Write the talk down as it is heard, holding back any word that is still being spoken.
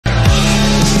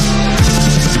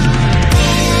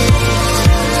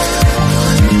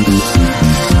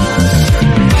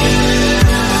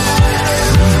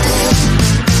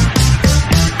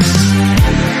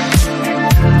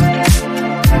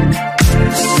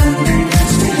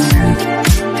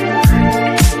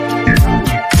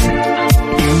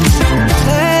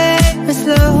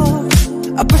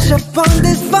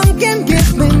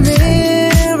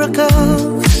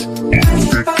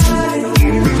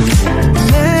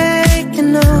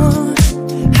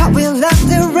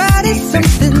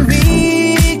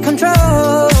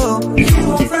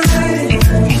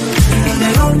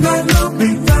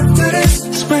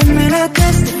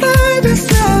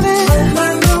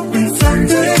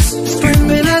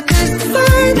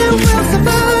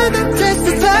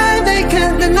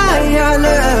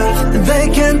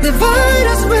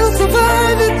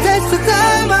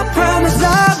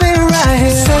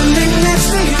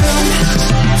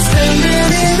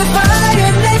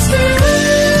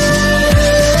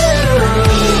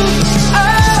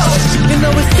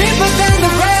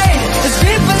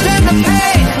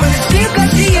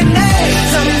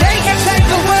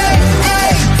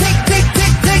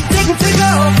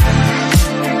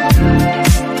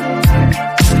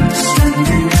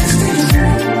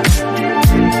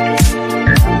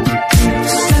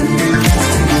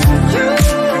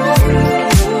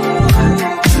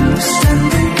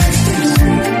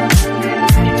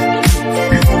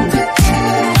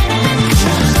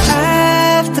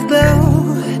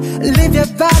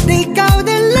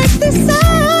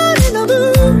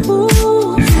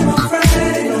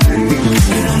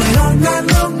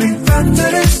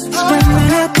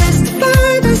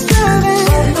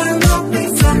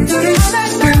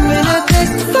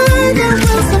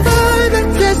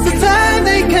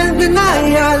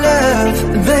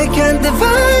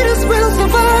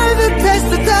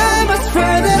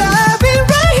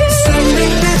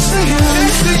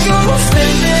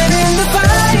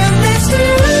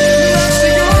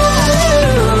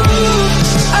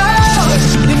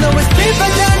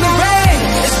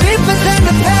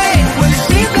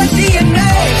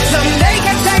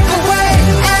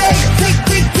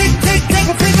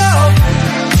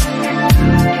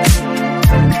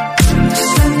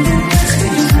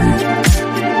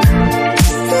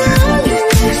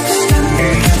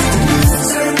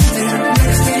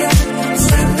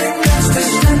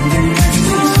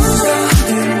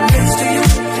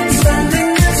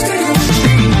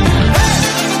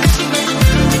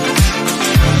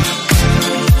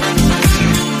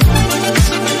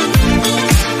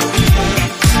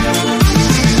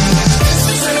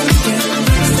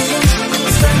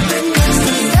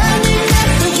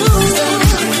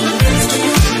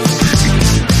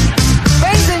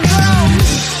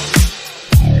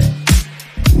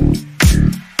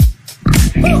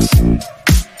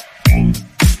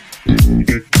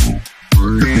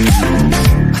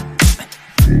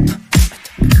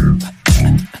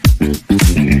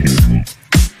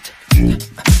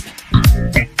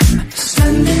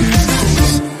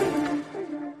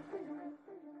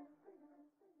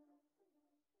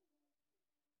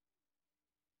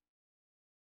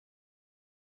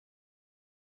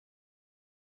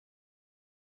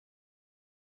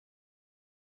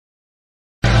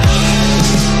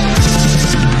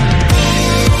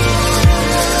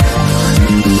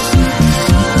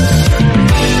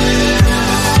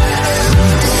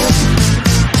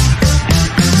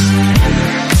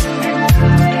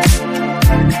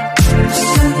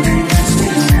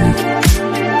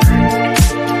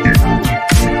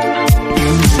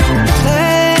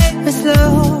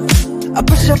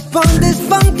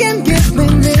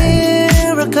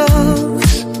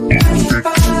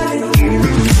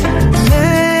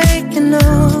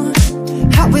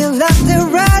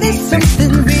body,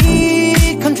 something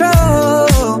we control.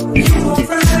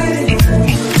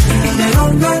 And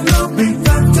all night long we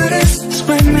rock to this.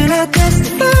 Screaming, I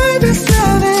testify this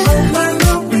lovin'. All night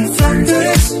long we rock to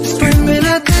this. Screaming,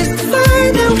 I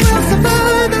testify that we'll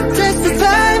survive the test of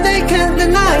time. They can't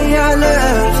deny our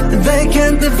love. They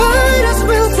can't divide us.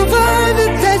 We'll survive the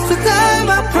test of time.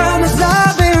 I promise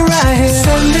I'll be right here,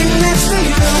 standing next to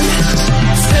you,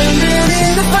 standing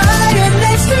in the fire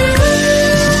next to you.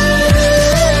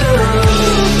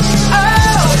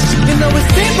 Oh, you know it's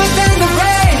deeper than the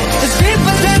rain, it's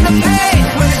deeper than the pain.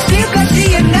 When it's deep like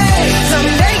DNA,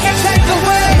 someday can take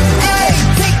away. Hey,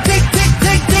 tick, tick, tick,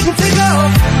 tick, tick, tick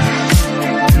off.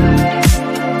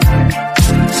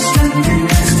 Standing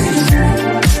next to you,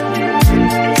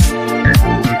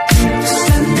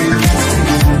 standing next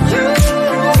to you,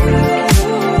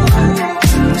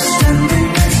 standing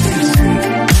next to you.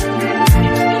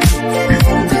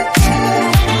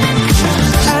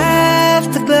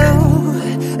 Afterglow,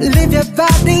 leave your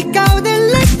body golden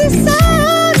like the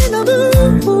sun in the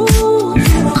moon.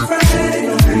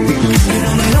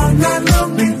 And all night long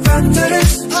we rock to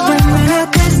this. Screaming, I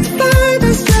testify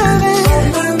this lovin'. All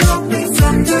night long we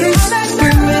rock to this.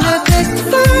 Screaming, I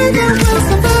testify that we'll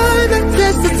survive the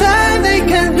test of time. They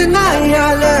can't deny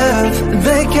our love.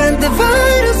 They can't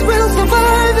divide us. We'll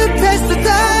survive the test of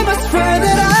time. I swear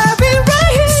that I'll be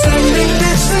right here, standing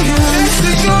next to you, next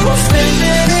to you,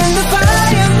 standing in the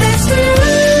fire next to you.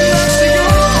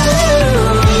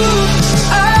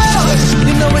 Oh,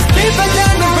 you know it's deeper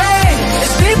than the rain,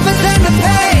 it's deeper than the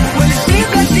pain. When it's deep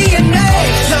like DNA,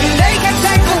 someday can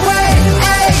take away.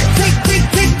 Hey, tick, tick,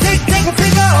 tick, tick, tick,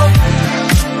 tick off.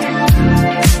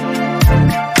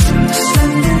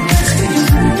 Standing next to you,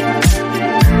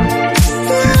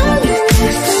 standing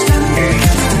next to you,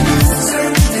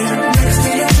 standing next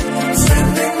to you,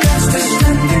 standing next to you,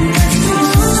 standing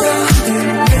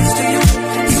next to you, standing next to you,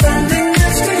 standing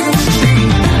next to you.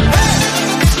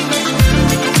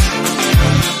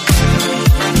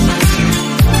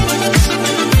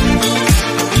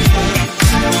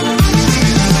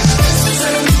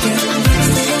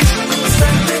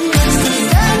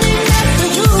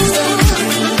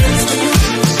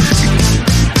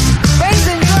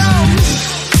 Raising drums.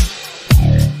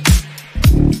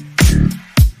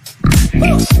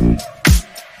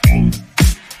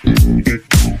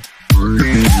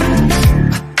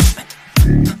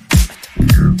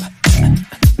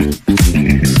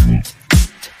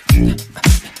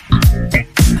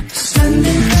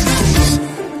 Standing next to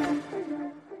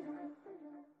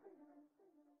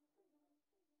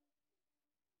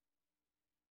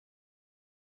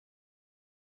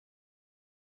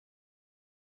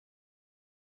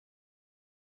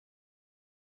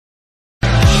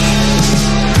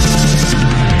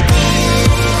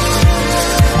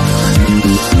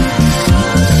you.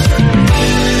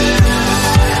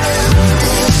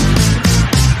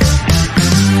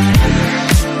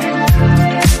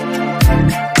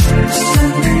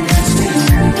 Standing next to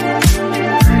you.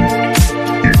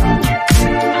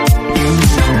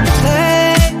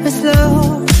 Take me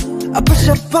slow, I push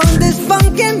up on this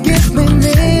funk and give me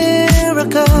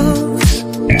miracles.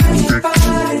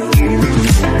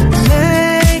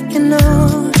 Make you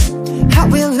know how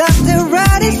we love to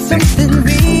ride is something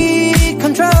we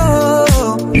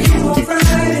control.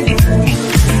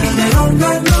 And all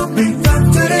night long we rock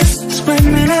to this.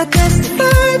 Screaming, I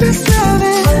testify this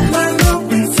lovin'. All night long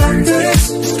we rock to this.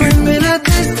 Screaming, I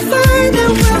testify that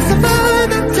we'll survive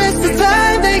the test of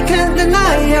time. They can't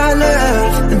deny our love.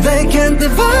 They can't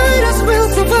divide us. We'll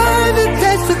survive the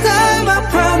test of time. I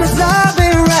promise I'll be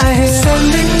right here,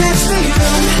 standing next to you,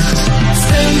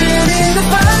 standing in the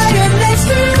fire next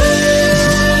to you.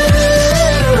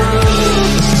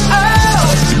 Oh,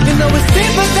 you know it's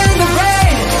deeper than the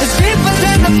rain, it's deeper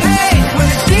than the pain. When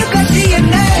it's deep like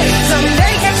DNA,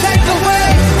 someday can take away.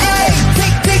 Hey,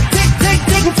 tick, tick, tick, tick,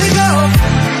 tick, tick off.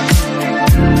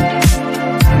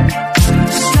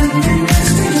 Standing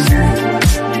next to you,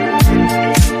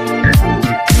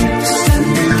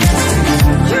 standing next to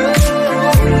you,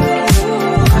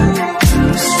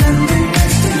 standing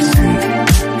next to you.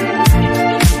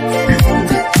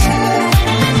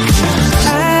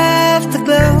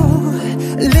 Afterglow,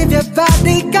 leave your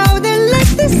body golden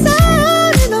like the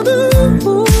sun in the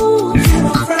moon.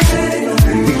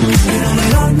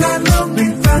 And all night long we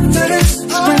rock to this.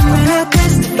 Screaming, I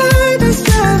testify this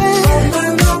lovin'. All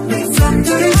night long we rock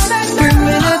to this.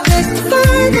 Screaming, I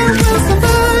testify that we'll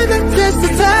survive the test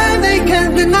of time. They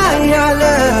can't deny our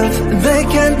love. They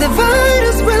can't divide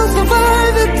us. We'll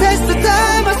survive the test of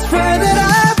time. I swear that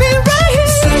I'll be right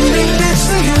here, standing next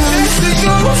to you, next to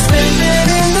you, standing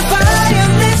in the fire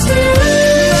next to you.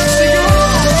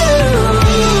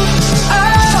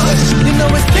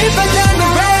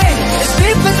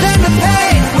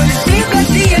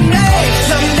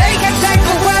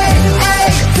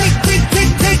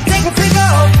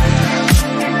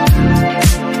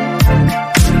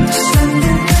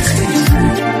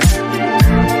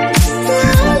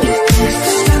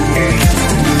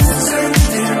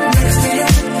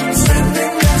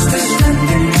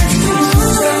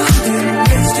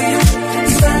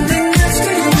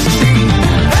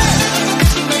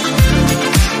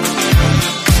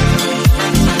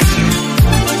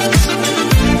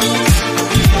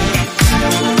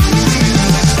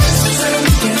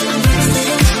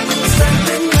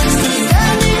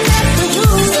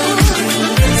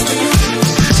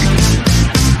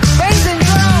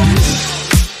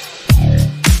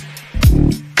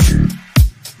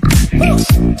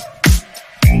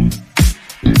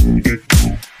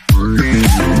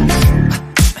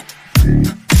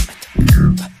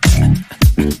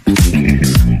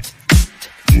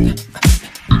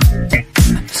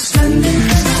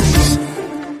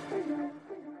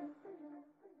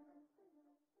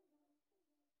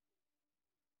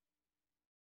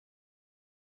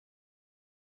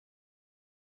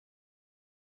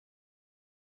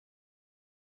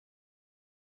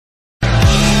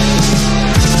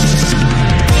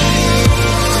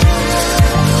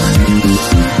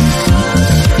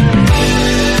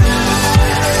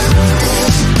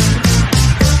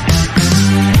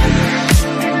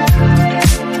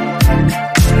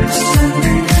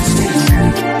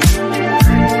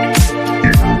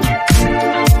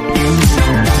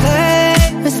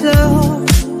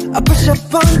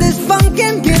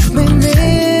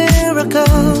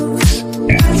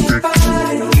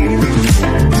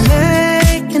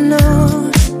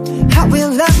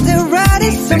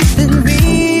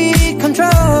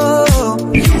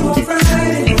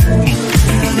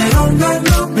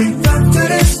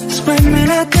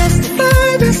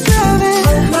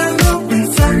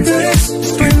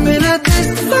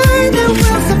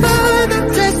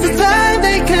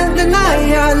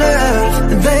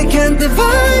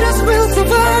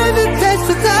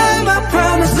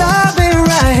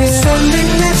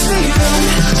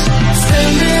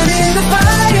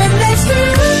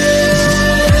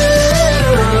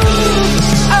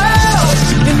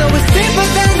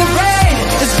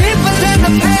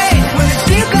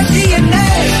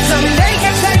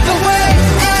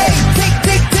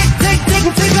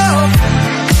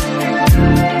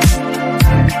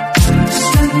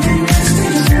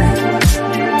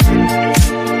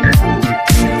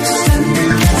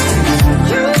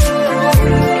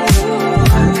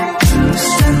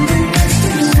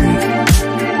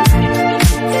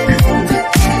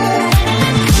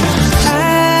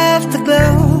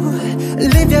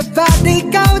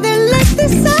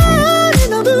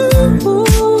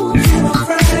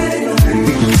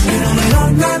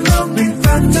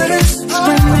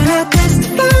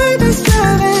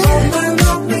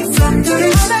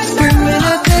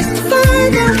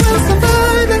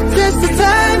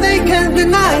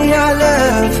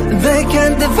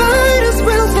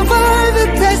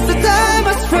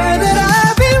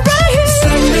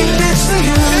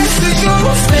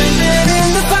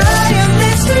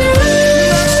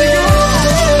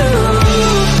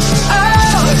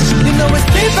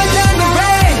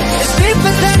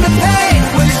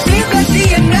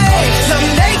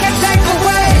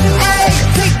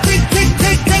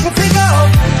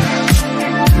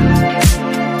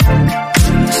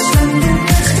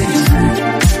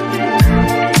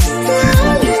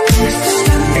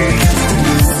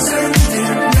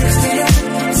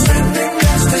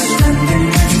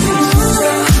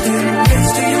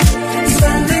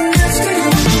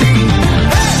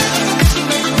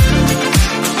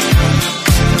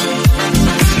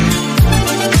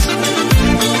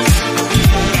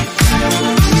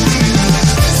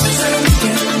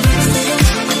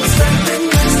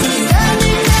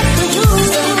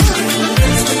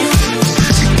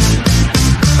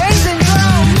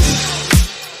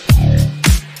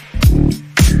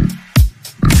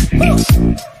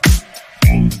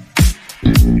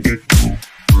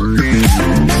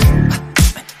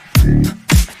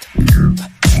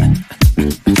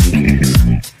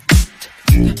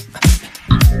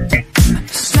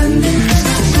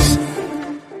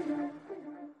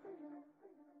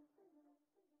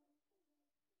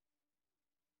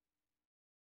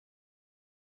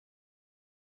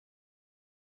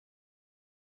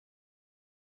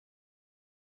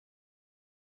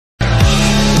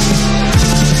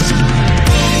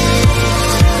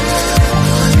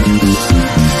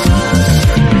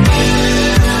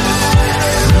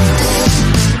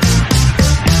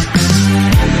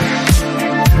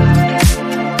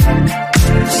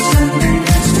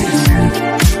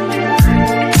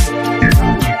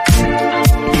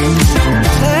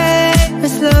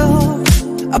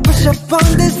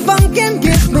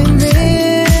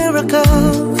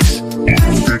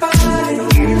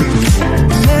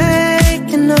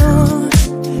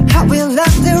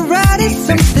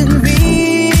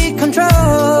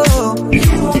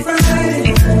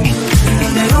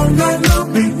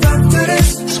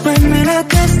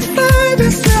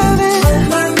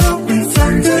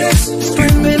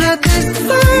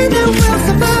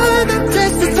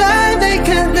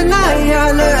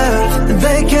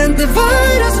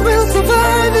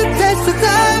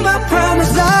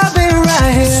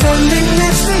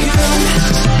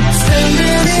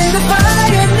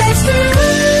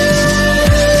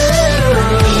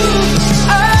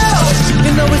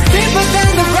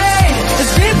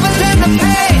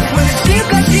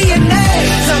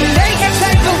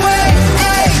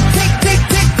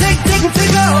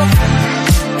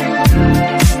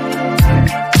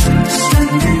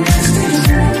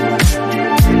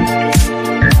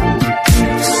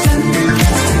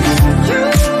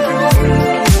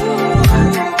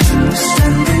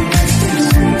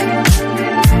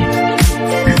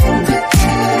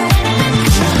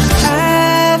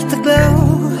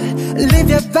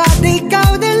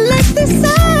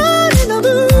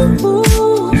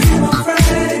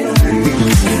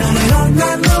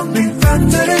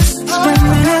 after this.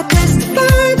 Screaming, I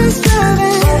testify this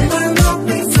lovin'. All my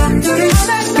lovins after this.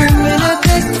 Screaming, I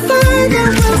testify that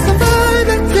we'll survive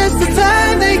the test of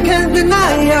time. They can't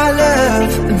deny our love.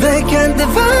 They can't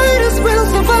divide us. We'll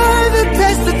survive the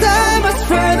test of time. I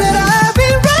swear that I'll be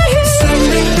right here,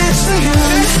 standing next to you,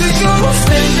 next to you,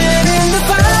 standing in the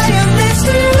fire next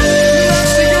to you,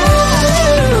 next to you.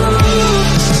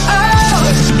 Oh,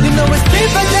 you know it's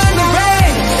deeper than the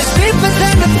rain, it's deeper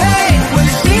than the pain. When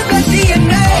it's deep like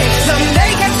DNA,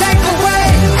 someday can take away.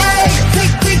 Hey,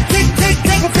 tick, tick, tick, tick,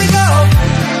 tick, tick off.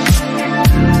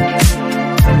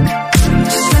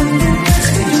 Standing next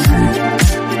to you,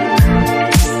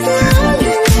 standing next to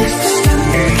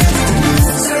you,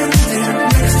 standing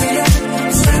next to you,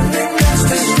 standing next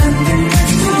to you,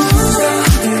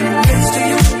 standing next to you, standing next to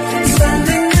you,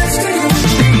 standing next to you.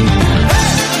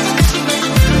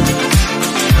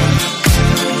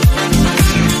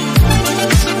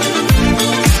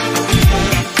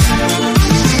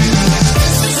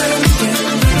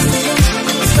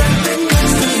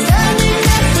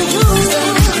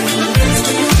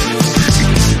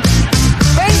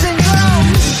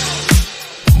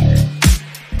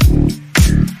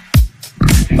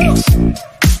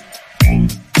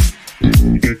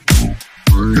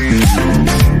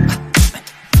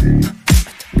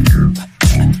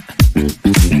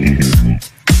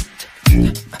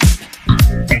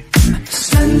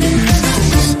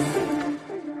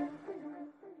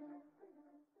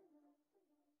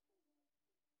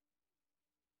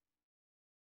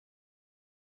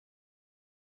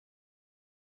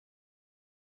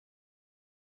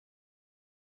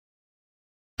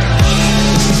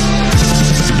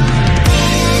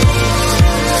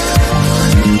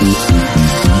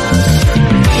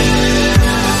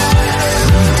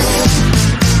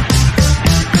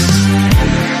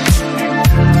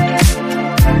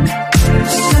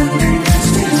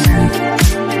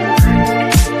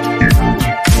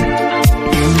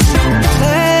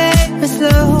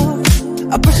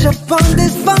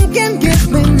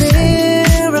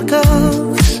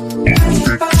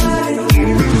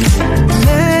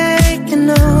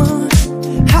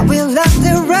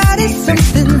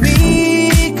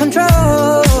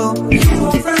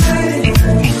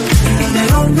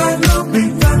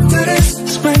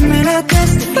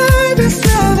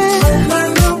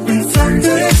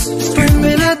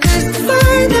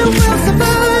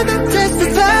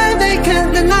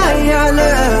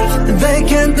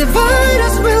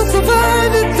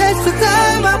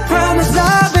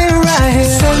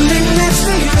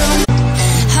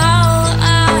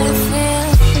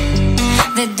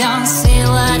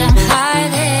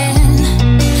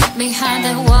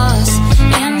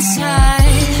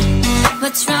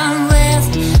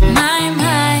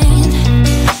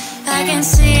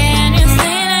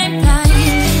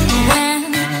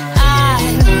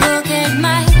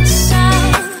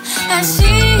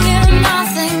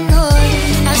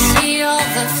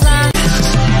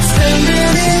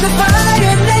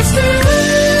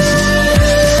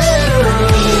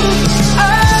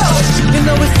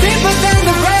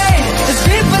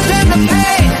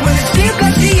 When it's deep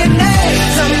like DNA,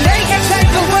 someday can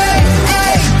take away.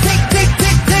 Hey, tick, tick,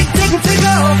 tick, tick, tick, tick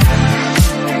off.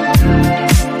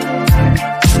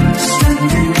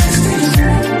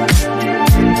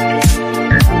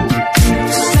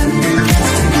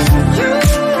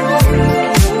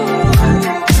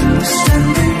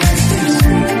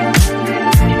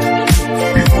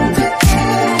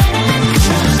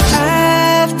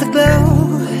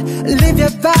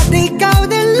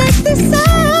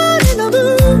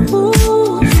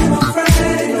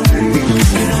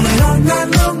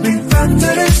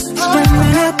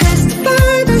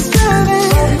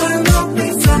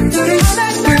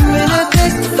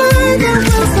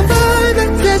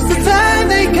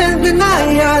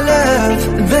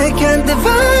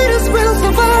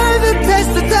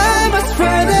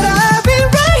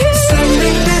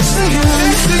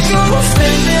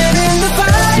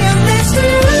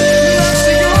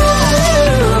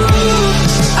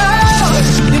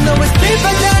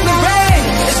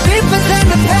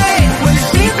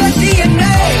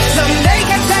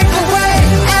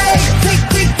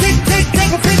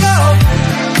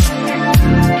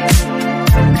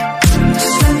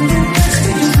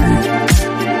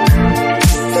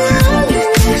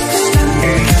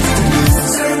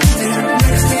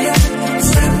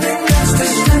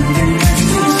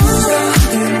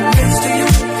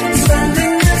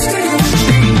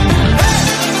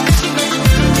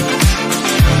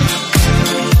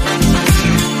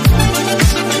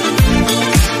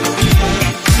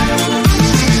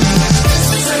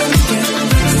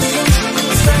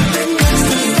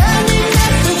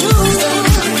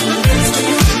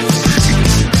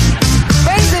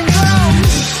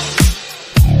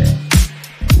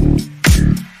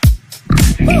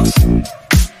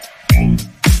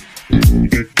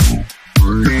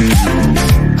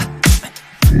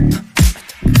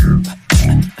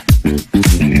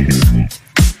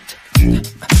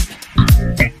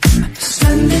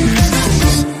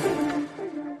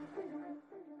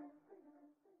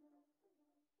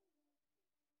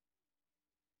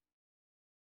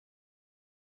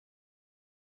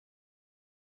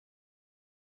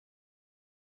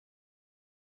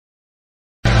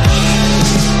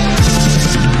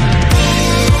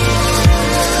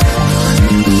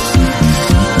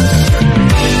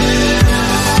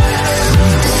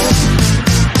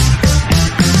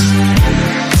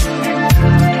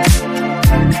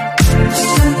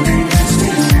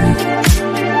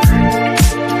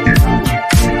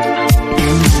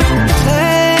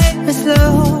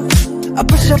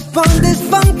 this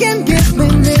funk and give me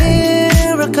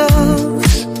miracles.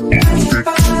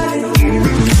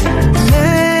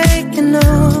 Make you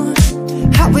know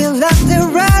how we love to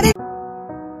ride it.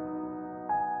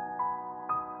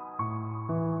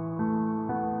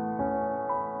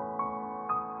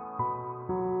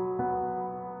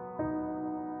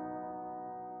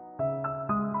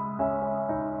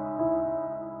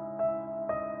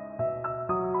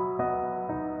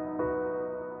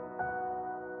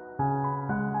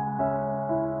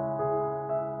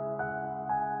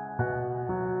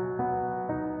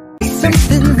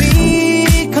 Something we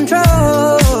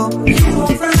control. You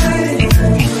alright?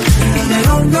 And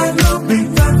all night long we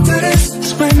rock to this.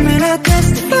 Screamin', I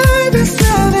testify this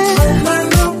lovin'. All night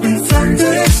long we rock to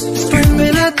this.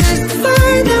 Screamin', I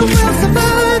testify that we'll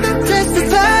survive the test of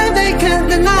time. They can't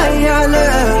deny our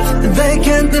love. They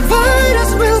can't divide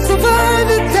us. We'll survive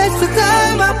the test of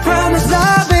time. I promise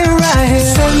I'll be right here,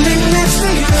 standing next to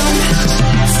you,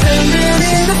 standing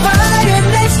in the fire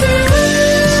next to you.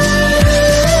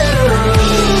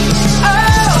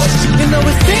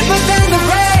 It's deeper than the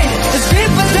rain, it's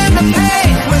deeper than the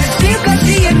pain. When it's deep like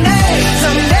DNA,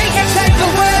 someday can take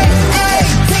away. Hey,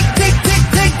 tick, tick, tick,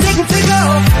 tick, tick, tick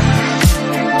off.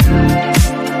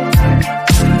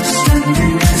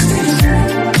 Standing next to you,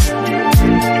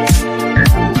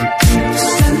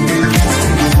 standing next to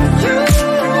you,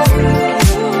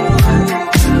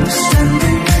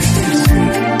 standing next to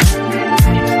you.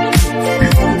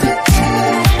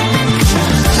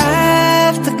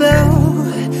 Afterglow,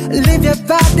 leave your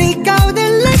body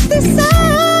golden like the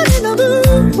sun in the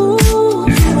moon.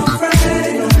 You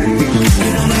alright?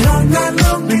 All night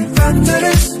long we rock to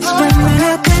this. Screamin',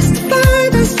 I testify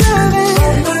this lovin'.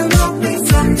 All night long we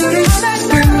rock to this.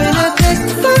 Screamin', I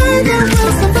testify that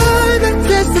we'll survive the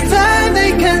test of time.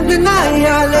 They can't deny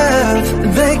our love.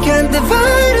 They can't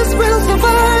divide us. We'll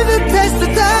survive the test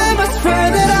of time. I swear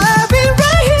that I'll be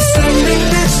right here, standing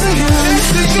next to you,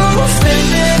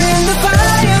 standing in the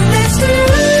fire next to you.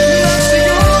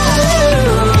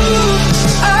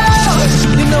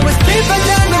 It's deeper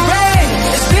than the rain,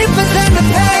 it's deeper than the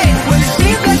pain. When it's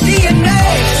deep like DNA,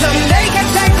 someday can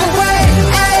take away.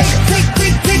 Hey, tick,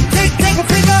 tick, tick, tick, tick,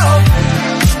 tick off.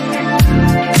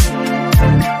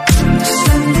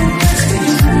 Standing next to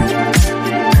you,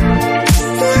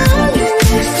 standing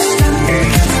next to you,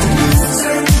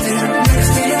 standing next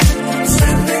to you,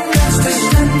 standing next to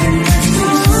you, standing next to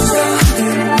you, standing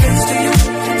next to you,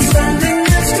 standing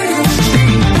next to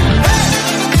you.